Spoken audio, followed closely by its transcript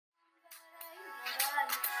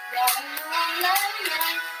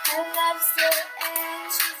Her love's still in,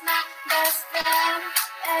 she's my best friend.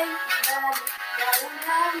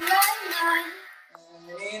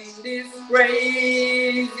 In this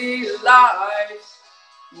crazy life,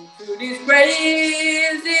 into this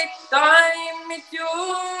crazy time, it's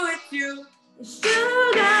you.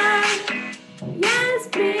 Sugar, yes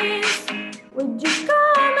please, would you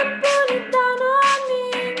come and put it down on me?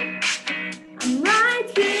 I'm right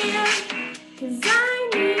here, 'cause I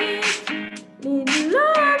need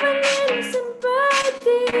love and little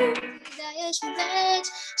sympathy. Dajesz mi być,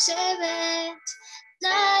 żeby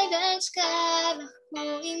najpierw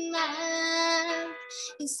mój mam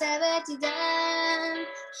i sobie ci dam.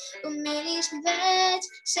 Umieliśmy być,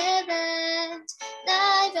 żeby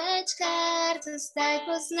najpierw to staj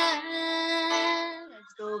poznam.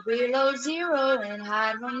 Let's go below zero and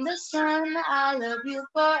hide from the sun. I love you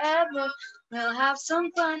forever, we'll have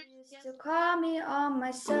some fun. You used to call me on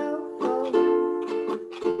my cell phone.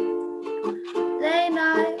 Late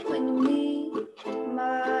night when you need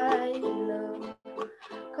my love,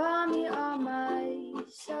 call me on my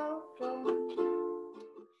cell phone.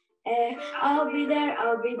 I'll be there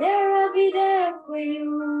for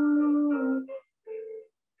you.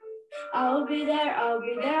 I'll be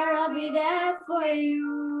there for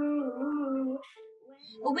you.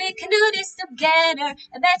 We can do this together.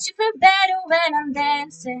 I bet you feel better when I'm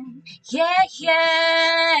dancing. Yeah,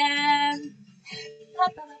 yeah. Pa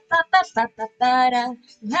pa pa pa pa pa pa da.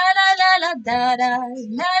 La la la la da da.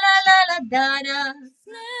 La la la la da da. S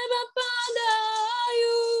neba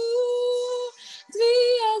padaju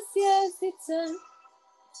dvije zvjezdice.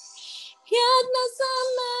 Jedna za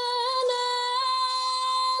mene,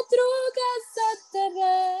 druga za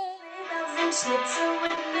tebe. And schnitzel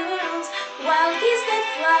with noodles, wild geese that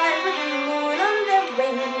fly with the moon on their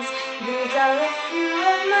wings. These are a few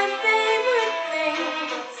of my favorite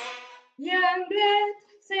things. Young blood,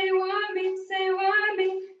 say want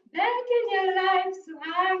me back in your life. So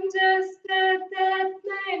I'm just that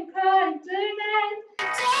name called tonight.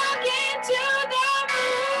 Talking to the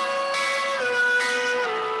moon,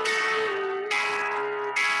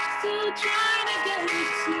 still trying to get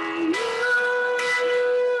to you.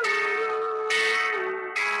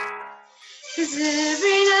 'Cause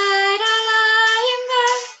every night I lie in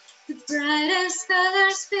bed, the brightest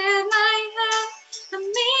colors fill my head. A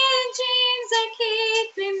million dreams are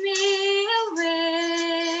keeping me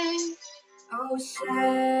awake. Oh,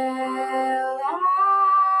 shall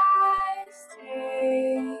I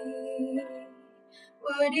stay?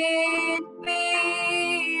 Would it be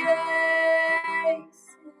like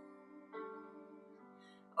sin?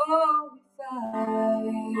 Oh, if I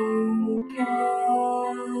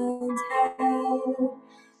can't help.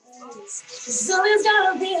 There's always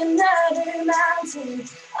gonna be another mountain.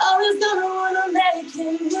 Always gonna wanna make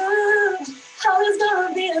you move. Always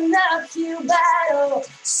gonna be an uphill battle.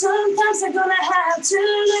 Sometimes I'm gonna have to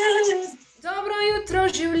lose. Dobro jutro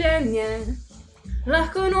življenje,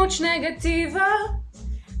 lahko noč negativa.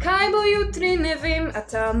 Kaj bo jutri, ne vem, a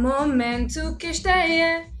ta moment tukaj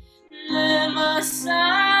šteje. Nema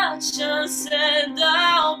sača se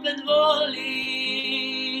da opet volim.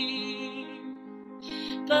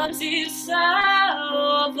 Papir sa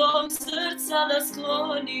ovog srca da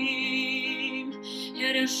sklonim,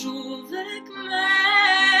 jer još uvek me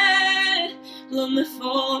lome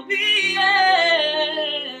fobije.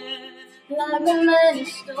 Blago meni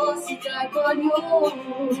što si tako ljut,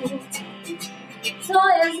 to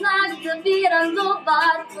je znak da biram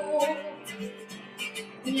dobar put.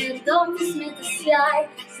 Jer dok mi smeta sjaj,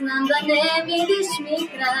 znam da ne vidiš mi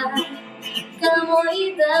kraj. Kamo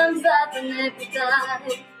idem, zato ne pitaj.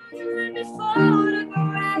 Let me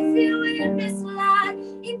photograph you in this light,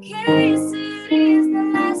 in case it is the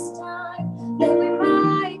last time that we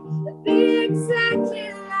might be exactly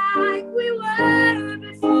like we were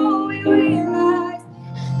before we realized.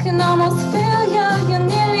 Can almost feel you're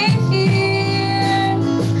nearly here,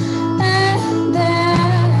 and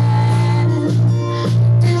then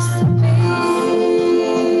disappear.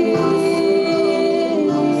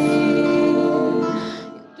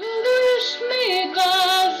 Dudiš mi dva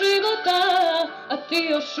života, a ti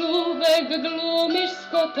još uvek glumiš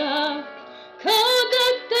skota, kao da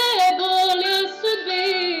te boli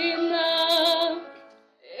sudbina.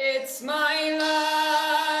 It's my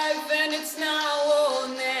life and it's now or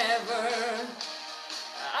never.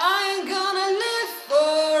 I'm gonna live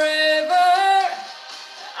forever.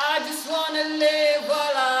 I just wanna live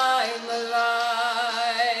while I'm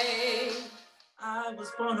alive. I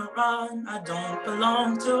was born to run, I don't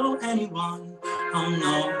belong to anyone. Oh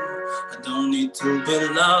no, I don't need to be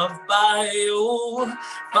loved by you.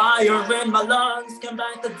 Fire in my lungs can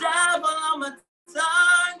bite the devil on my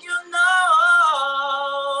tongue, you know.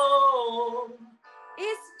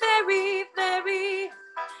 It's very, very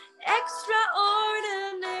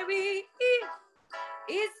extraordinary.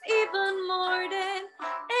 It's even more than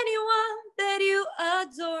anyone that you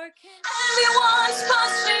adore. Everyone's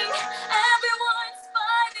pushing, everyone's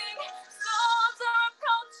fighting. Storms are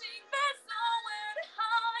approaching, there's nowhere to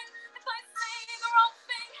hide. If I say the wrong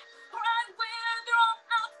thing, or I wear the wrong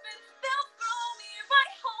outfit, they'll throw me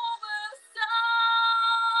right over the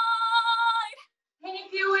side. And if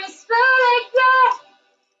you whisper like that,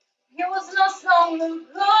 it was lost long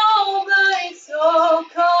ago, but it's all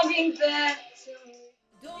coming back to me.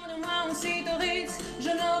 Donne-moi un citoris,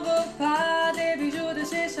 je ne veux pas des bijoux de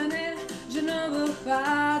chez Chanel, je ne veux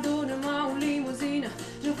pas, donne-moi une limousine,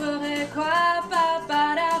 je ferai quoi,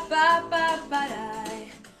 pa-pa-da-pa-pa-pa-da.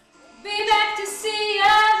 Be back to see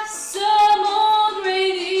us some old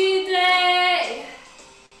rainy day.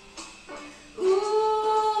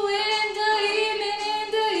 Ooh, in the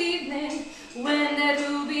evening, when that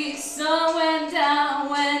ruby sun went down,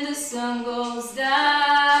 when the sun goes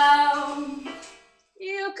down.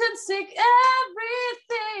 You can take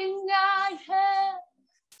everything I have.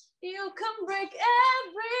 You can break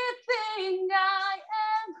everything I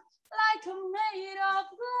am, like I'm made of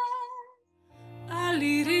glass.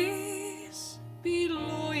 Aliris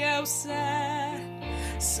piluje vse,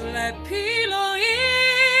 slepilo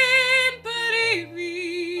in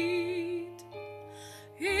privid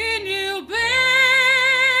in ljubezni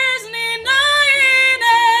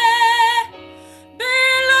najine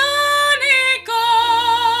bilo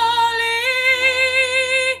nikoli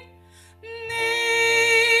ni.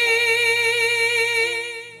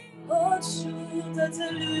 Hoću da te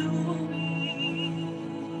ljubim,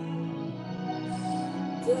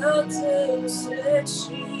 da te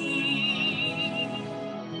usrećim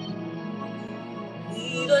i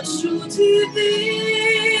da ću ti biti